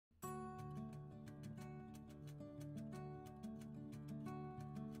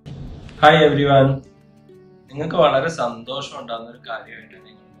Hi everyone. നിങ്ങൾക്ക് വളരെ സന്തോഷം ഉണ്ടാകുന്ന ഒരു കാര്യമായിട്ടാണ്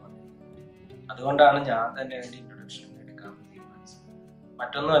നിങ്ങൾ പറഞ്ഞത്. അതുകൊണ്ടാണ് ഞാൻ തന്നെ അതിന്റെ ഇൻട്രൊഡക്ഷൻ എടുക്കാൻ തീരുമാനിച്ചത്.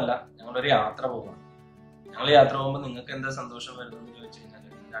 മറ്റൊന്നുമല്ല, ഞങ്ങളൊരു യാത്ര പോകാം. ഞങ്ങൾ യാത്ര പോകുമ്പോൾ നിങ്ങൾക്ക് എന്താ സന്തോഷം വരുന്നതെന്ന് ചോദിച്ചു കഴിഞ്ഞാൽ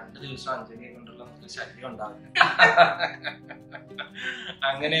 2 ദിവസം അഞ്ജലിയെ കൊണ്ടുള്ള നമുക്ക് ശല്യം ഉണ്ടാവില്ല.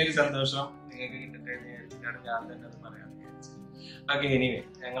 അങ്ങനെ ഒരു സന്തോഷം നിങ്ങൾക്ക് കിട്ടട്ടെ എന്ന് വിചാരിച്ചിട്ടാണ് ഞാൻ തന്നെ അത് പറയാൻ വിചാരിച്ചത്. ഓക്കെ, എനിവേ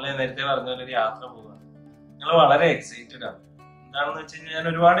ഞങ്ങൾ നേരത്തെ പറഞ്ഞ പോലെ ഒരു യാത്ര പോകാം. ഞങ്ങൾ വളരെ എക്സൈറ്റഡ് ആണ്. എന്താണെന്ന് വെച്ച് കഴിഞ്ഞാൽ ഞാൻ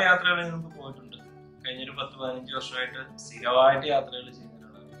ഒരുപാട് യാത്രകൾ നിങ്ങൾക്ക് പോയിട്ടുണ്ട്. കഴിഞ്ഞൊരു 10-15 വർഷമായിട്ട് സ്ഥിരമായിട്ട് യാത്രകൾ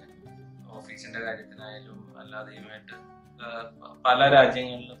ചെയ്യുന്നതാണ്. ഓഫീസിന്റെ കാര്യത്തിനായാലും അല്ലാതെയുമായിട്ട് പല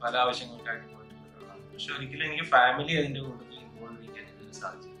രാജ്യങ്ങളിൽ പല ആവശ്യങ്ങൾക്കായിട്ട് പോയിട്ടുള്ളതാണ്. പക്ഷെ ഒരിക്കലും എനിക്ക് ഫാമിലി അതിന്റെ കൂട്ടത്തിൽ ഇൻവോൾവ് ചെയ്യാൻ ഇതുവരെ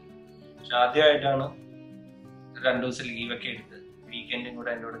സാധിച്ചില്ല. പക്ഷെ ആദ്യമായിട്ടാണ് 2 ദിവസം ലീവൊക്കെ എടുത്ത് വീക്കെൻഡും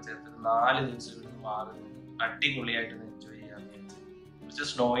കൂടെ എൻ്റെ കൂടെ ചേർത്ത് 4 ദിവസം ഇവിടുന്ന് മാറി അടിപൊളിയായിട്ട് എൻജോയ് ചെയ്യാൻ വിചാരിച്ചത്. കുറച്ച്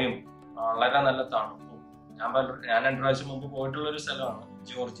സ്നോയും വളരെ നല്ല തണുപ്പും. ഞാൻ 2 പ്രാവശ്യം മുമ്പ് പോയിട്ടുള്ള ഒരു സ്ഥലമാണ്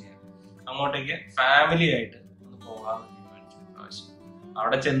ജോർജിയ. അങ്ങോട്ടേക്ക് ഫാമിലി ആയിട്ട് ഒന്ന് പോകാമെന്ന് തീരുമാനിച്ചു പ്രാവശ്യം.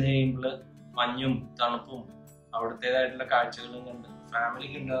 അവിടെ ചെന്ന് കഴിയുമ്പോൾ മഞ്ഞും തണുപ്പും അവിടുത്തേതായിട്ടുള്ള കാഴ്ചകളും കണ്ട്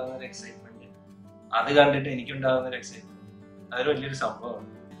ഫാമിലിക്ക് ഉണ്ടാകുന്ന ഒരു എക്സൈറ്റ്മെന്റ്, അത് കണ്ടിട്ട് എനിക്കുണ്ടാകുന്ന ഒരു എക്സൈറ്റ്മെന്റ്, അതൊരു വലിയൊരു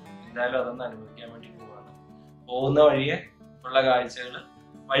സംഭവമാണ്. എന്തായാലും അതൊന്ന് അനുഭവിക്കാൻ വേണ്ടി പോവാണ്. പോകുന്ന വഴിയെ ഉള്ള കാഴ്ചകൾ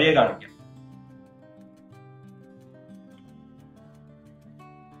വഴിയെ കാണിക്കാം.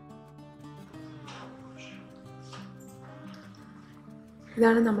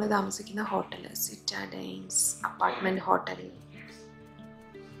 ഇതാണ് നമ്മൾ താമസിക്കുന്ന ഹോട്ടൽ, സിറ്റാഡൈൻസ് അപ്പാർട്ട്മെന്റ് ഹോട്ടൽ.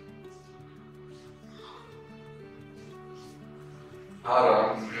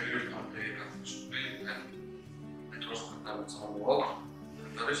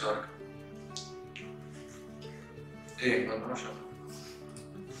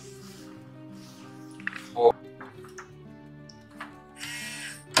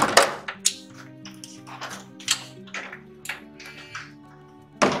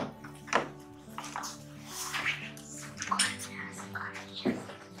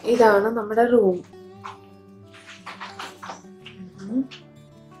 ഇതാണ് നമ്മുടെ റൂം.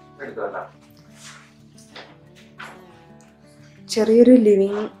 ചെറിയൊരു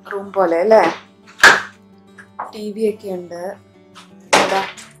ലിവിങ് റൂം പോലെ അല്ലേ? TV ഒക്കെ ഉണ്ട്.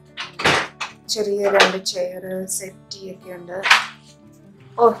 ചെറിയ 2 ചെയർ, സെറ്റി ഒക്കെ ഉണ്ട്.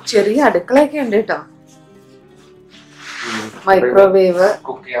 ഓ, ചെറിയ അടുക്കളയൊക്കെ ഉണ്ട് കേട്ടോ. മൈക്രോവേവ്,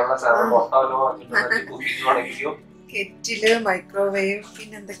 കെറ്റില്, മൈക്രോവേവ്,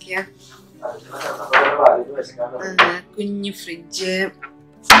 പിന്നെന്തൊക്കെയാ, കുഞ്ഞു ഫ്രിഡ്ജ്,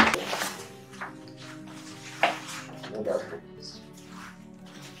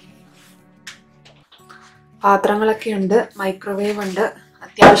 പാത്രങ്ങളൊക്കെ ഉണ്ട്, മൈക്രോവേവ് ഉണ്ട്.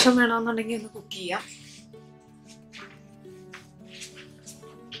 അത്യാവശ്യം വേണമെന്നുണ്ടെങ്കിൽ ഒന്ന് കുക്ക് ചെയ്യാം.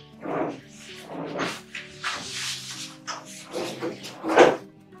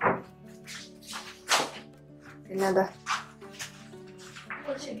 പിന്നെന്താ,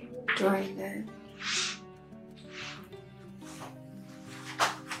 ടോയ്ലറ്റ്,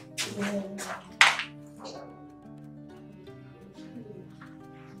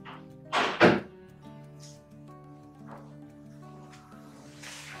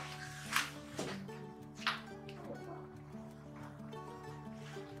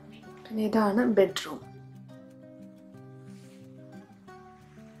 പിന്നെ ഇതാണ് bedroom.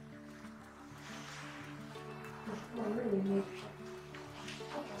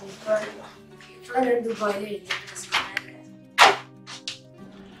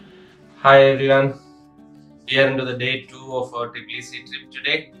 Hi everyone, we are into the day 2 of our Tbilisi trip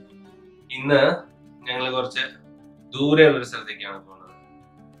today. ഇന്ന് ഞങ്ങൾ കുറച്ച് ദൂരെയുള്ളൊരു സ്ഥലത്തേക്കാണ് പോകുന്നത്.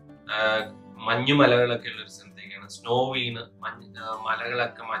 മഞ്ഞുമലകളൊക്കെ ഉള്ളൊരു സ്ഥലത്തേക്കാണ്. സ്നോ വീണ്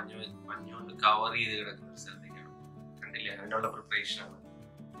മലകളൊക്കെ മഞ്ഞുകൊണ്ട് കവർ ചെയ്ത് കിടക്കുന്ന ഒരു സ്ഥലത്തേക്കാണ്. കണ്ടില്ലേ, അതിനുള്ള പ്രിപ്പറേഷനാണ്.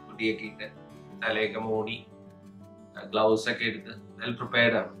 കുടിയൊക്കെ ഇട്ട് തലയൊക്കെ മൂടി ഗ്ലൗസ് ഒക്കെ എടുത്ത് വെൽ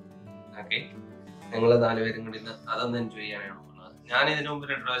പ്രിപ്പയർഡ് ആണ്. ഓക്കെ, ഞങ്ങൾ 4 പേരും കൂടി ഇന്ന് അതൊന്ന് എൻജോയ് ചെയ്യാനാണ് പോകുന്നത്. ഞാൻ ഇതിനു മുമ്പ്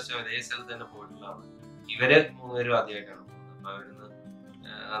 2 പ്രാവശ്യം അതേ സ്ഥലത്ത് തന്നെ പോയിട്ടുള്ളതാണ്. ഇവര് 3 പേരും ആദ്യമായിട്ടാണ് പോകുന്നത്. അപ്പൊ അവരിന്ന്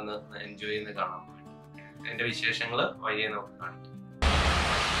അന്ന് എൻജോയ് ചെയ്യുന്നത് കാണാൻ പോയിട്ട് എന്റെ വിശേഷങ്ങള് വഴിയെ നമുക്ക് കാണിക്കും.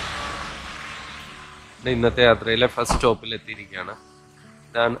 ഇന്നത്തെ യാത്രയിലെ ഫസ്റ്റ് സ്റ്റോപ്പിൽ എത്തിയിരിക്കുകയാണ്.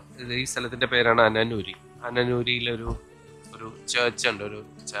 ഈ സ്ഥലത്തിന്റെ പേരാണ് അനനൂരി. അനനൂരിയിലൊരു ചേർച്ച് ഉണ്ട്, ഒരു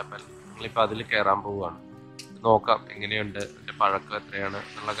ചാപ്പൽ. ഞങ്ങളിപ്പോൾ അതിൽ കയറാൻ പോവുകയാണ്. നോക്കാം എങ്ങനെയുണ്ട്, അതിന്റെ പഴക്കം എത്രയാണ്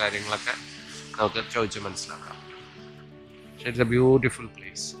എന്നുള്ള കാര്യങ്ങളൊക്കെ നമുക്ക് ചോദിച്ച് മനസ്സിലാക്കാം. പക്ഷെ ഇറ്റ്സ് എ ബ്യൂട്ടിഫുൾ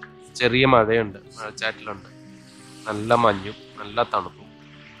പ്ലേസ്. ചെറിയ മഴയുണ്ട്, മഴച്ചാറ്റിലുണ്ട്, നല്ല മഞ്ഞും നല്ല തണുപ്പും.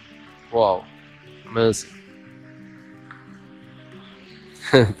 വാവ്, അമേസിങ്.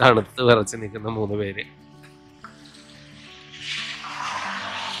 തണുത്ത് വിറച്ച് നിൽക്കുന്ന 3 പേര്.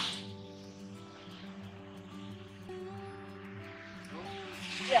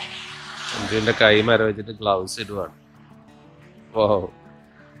 ഇതിന്റെ കൈ മരം വെച്ചിട്ട് gloves ഇടുവാണ്. Wow.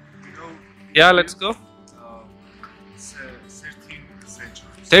 Yeah, let's go.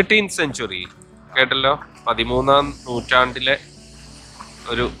 13th century. കേട്ടല്ലോ, 13ാം നൂറ്റാണ്ടിലെ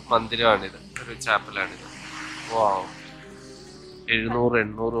ഒരു മന്ദിരമാണിത്, ഒരു ചാപ്പലാണിത്. വാവ്,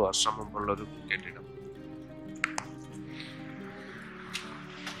 700-800 വർഷം മുമ്പുള്ള ഒരു കെട്ടിടം.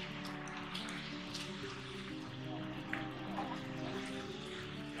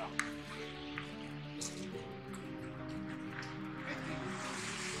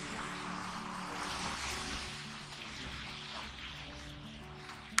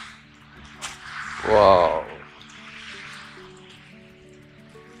 Wow.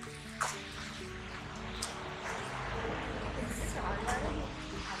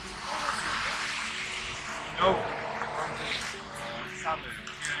 No, summer.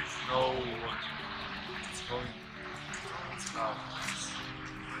 There is no water. It's going. It's now.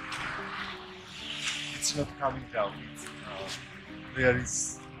 It's not coming down. It's, there is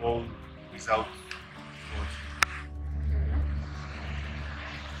wall without water.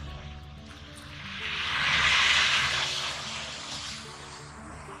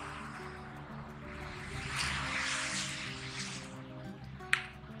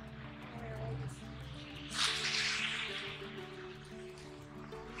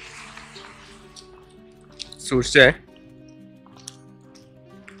 സൂക്ഷിച്ചേ.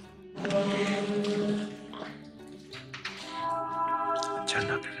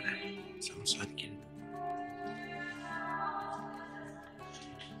 സംസാരിക്കരുത്.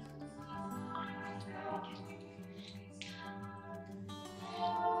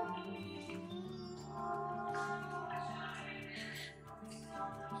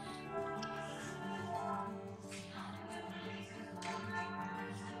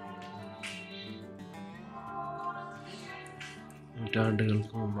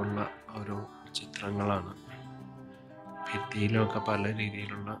 നൂറ്റാണ്ടുകൾക്ക് മുമ്പുള്ള ഓരോ ചിത്രങ്ങളാണ്. ഭിത്തിയിലൊക്കെ പല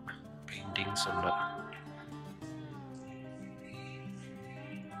രീതിയിലുള്ള പെയിന്റിങ്സ് ഉണ്ട്.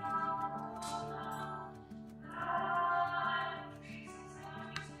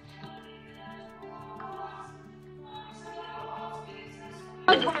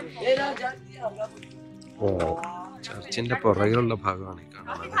 ചർച്ചിന്റെ പുറകിലുള്ള ഭാഗമാണ് ഈ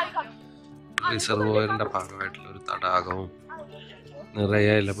കാണുന്നത്. റിസർവോയറിന്റെ ഭാഗമായിട്ടുള്ള ഒരു തടാകവും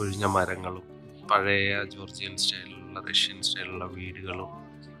നിറയെ ഇല പൊഴിഞ്ഞ മരങ്ങളും പഴയ ജോർജിയൻ സ്റ്റൈലിലുള്ള റഷ്യൻ സ്റ്റൈലിലുള്ള വീടുകളും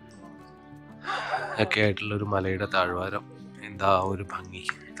ഒക്കെ ആയിട്ടുള്ള ഒരു മലയുടെ താഴ്വാരം. എന്താ ഒരു ഭംഗി!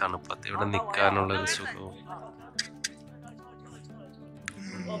 തണുപ്പത്ത് ഇവിടെ നിൽക്കാനുള്ള ഒരു സുഖവും.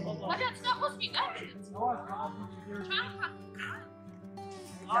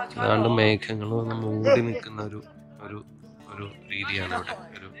 ഏതാണ്ട് മേഘങ്ങളും ഒന്ന് മൂടി നിൽക്കുന്ന ഒരു രീതിയാണ് ഇവിടെ.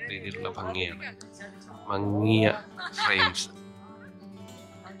 ഒരു രീതിയിലുള്ള ഭംഗിയാണ്, ഭംഗിയ ഫ്രെയിംസ്.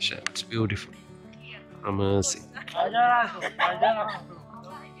 It's beautiful. Amazing.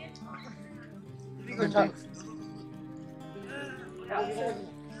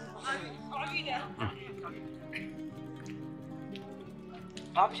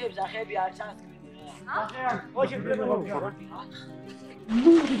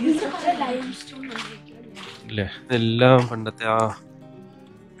 ഇതെല്ലാം പണ്ടത്തെ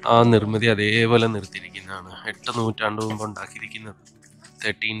ആ നിർമ്മിതി അതേപോലെ നിർത്തിയിരിക്കുന്നതാണ്. 8 നൂറ്റാണ്ട് മുമ്പ് ഉണ്ടാക്കിയിരിക്കുന്നത്,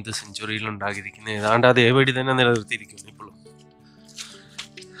 13th സെഞ്ചുറിയിൽ ഉണ്ടാക്കിയിരിക്കുന്നത്. ഏതാണ്ട് അതേപടി തന്നെ നിലനിർത്തിയിരിക്കുന്നു ഇപ്പോഴും.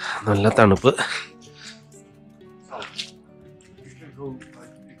 നല്ല തണുപ്പ്.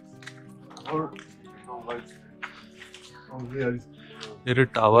 ഒരു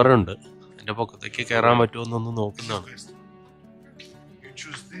ടവർ ഉണ്ട്, അതിന്റെ പൊക്കത്തേക്ക് കയറാൻ പറ്റുമോ എന്നൊന്ന് നോക്കുന്നതാണ്.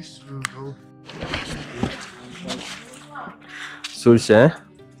 സൂക്ഷിച്ചേ.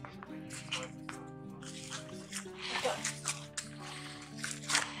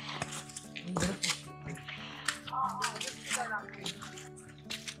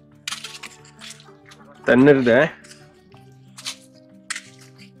 തന്നരുതേ,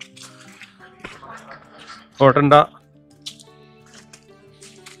 ഓട്ടണ്ട.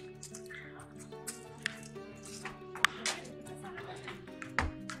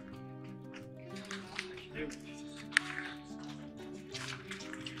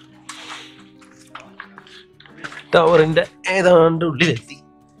 ടവറിന്റെ ഏതാണ്ട് ഉള്ളിലെത്തി.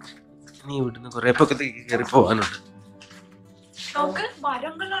 ഇനി ഇവിടുന്ന് കുറെ പൊക്കത്തേക്ക് കയറി പോവാനുണ്ട്.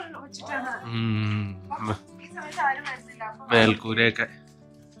 മേൽക്കൂരയൊക്കെ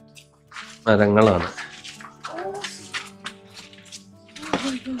മരങ്ങളാണ്.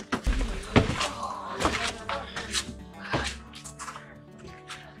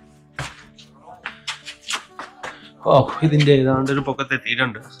 ഓ, ഇതിന്റെ ഏതാണ്ട് ഒരു പൊക്കത്ത്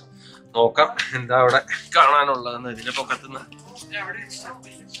എത്തിയിട്ടുണ്ട്. നോക്കാം എന്താ അവിടെ കാണാനുള്ളതെന്ന് ഇതിന്റെ പൊക്കത്തുനിന്ന്.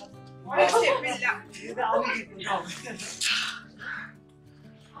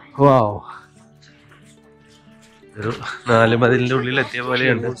 വാവ്, ഒരു 4 മതിലിന്റെ ഉള്ളിൽ എത്തിയ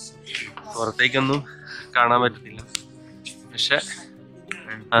പോലെയുണ്ട്. പുറത്തേക്കൊന്നും കാണാൻ പറ്റുന്നില്ല. പക്ഷെ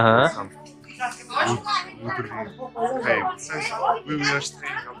We were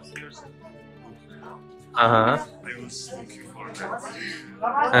staying upstairs. I was looking for that.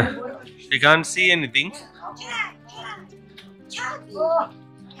 You can't see anything.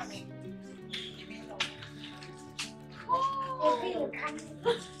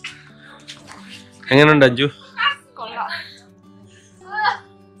 എങ്ങനെയുണ്ട് അഞ്ജു?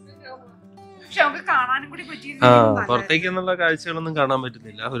 പുറത്തേക്കെന്നുള്ള കാഴ്ചകളൊന്നും കാണാൻ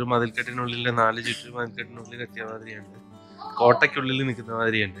പറ്റുന്നില്ല. ഒരു മതിൽക്കെട്ടിനുള്ളിൽ 4 ചുറ്റും മതിൽക്കെട്ടിനുള്ളിൽ എത്തിയ മാതിരിയുണ്ട്. കോട്ടയ്ക്കുള്ളിൽ നിൽക്കുന്ന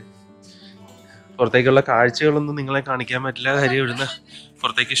മാതിരിയുണ്ട്. പുറത്തേക്കുള്ള കാഴ്ചകളൊന്നും നിങ്ങളെ കാണിക്കാൻ പറ്റില്ല. കാര്യം ഇവിടുന്ന്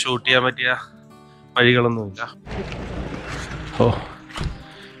പുറത്തേക്ക് ഷൂട്ട് ചെയ്യാൻ പറ്റിയ വഴികളൊന്നുമില്ല. ഓ,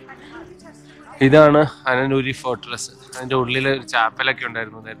 ഇതാണ് അനനൂരി ഫോർട്രസ്. അതിൻ്റെ ഉള്ളിൽ ഒരു ചാപ്പലൊക്കെ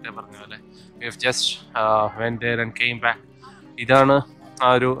ഉണ്ടായിരുന്നു നേരത്തെ പറഞ്ഞ പോലെ. We have just went there and came back. ഇതാണ് ആ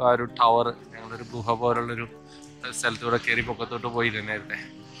ഒരു ടവർ. ഞങ്ങളൊരു ഗുഹ പോലുള്ളൊരു സ്ഥലത്തൂടെ കയറി പൊക്കത്തോട്ട് പോയില്ലേ നേരത്തെ.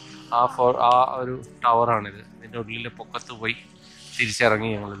 ആ ഒരു ടവറാണിത്. ഇതിൻ്റെ ഉള്ളിൽ പൊക്കത്ത് പോയി തിരിച്ചിറങ്ങി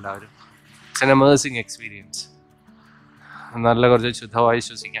ഞങ്ങളെല്ലാവരും. It's an amazing experience. നല്ല കുറച്ച് ശുദ്ധമായി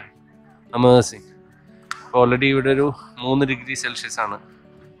ശ്വസിക്കാം. അമേസിങ്. ഇപ്പോൾ ഓൾറെഡി ഇവിടെ ഒരു 3 ഡിഗ്രി സെൽഷ്യസ് ആണ്.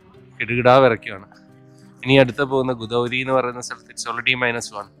 കിടുകിടാ വിറയ്ക്കുകയാണ്. ഇനി അടുത്ത് പോകുന്ന ഗുദൗരി എന്ന് പറയുന്ന സ്ഥലത്ത് ഇറ്റ്സ് ഓൾറെഡി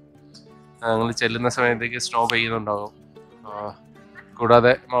 -1. ഞങ്ങൾ ചെല്ലുന്ന സമയത്തേക്ക് സ്നോ പെയ്യുന്നുണ്ടാകും.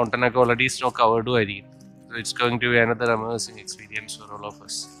 കൂടാതെ മൗണ്ടനൊക്കെ ഓൾറെഡി സ്നോ കവേർഡും ആയിരിക്കും. So it's going to be another amazing experience for all of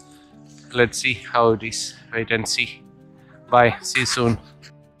us. Let's see how it is. Wait and see. Bye. See you soon.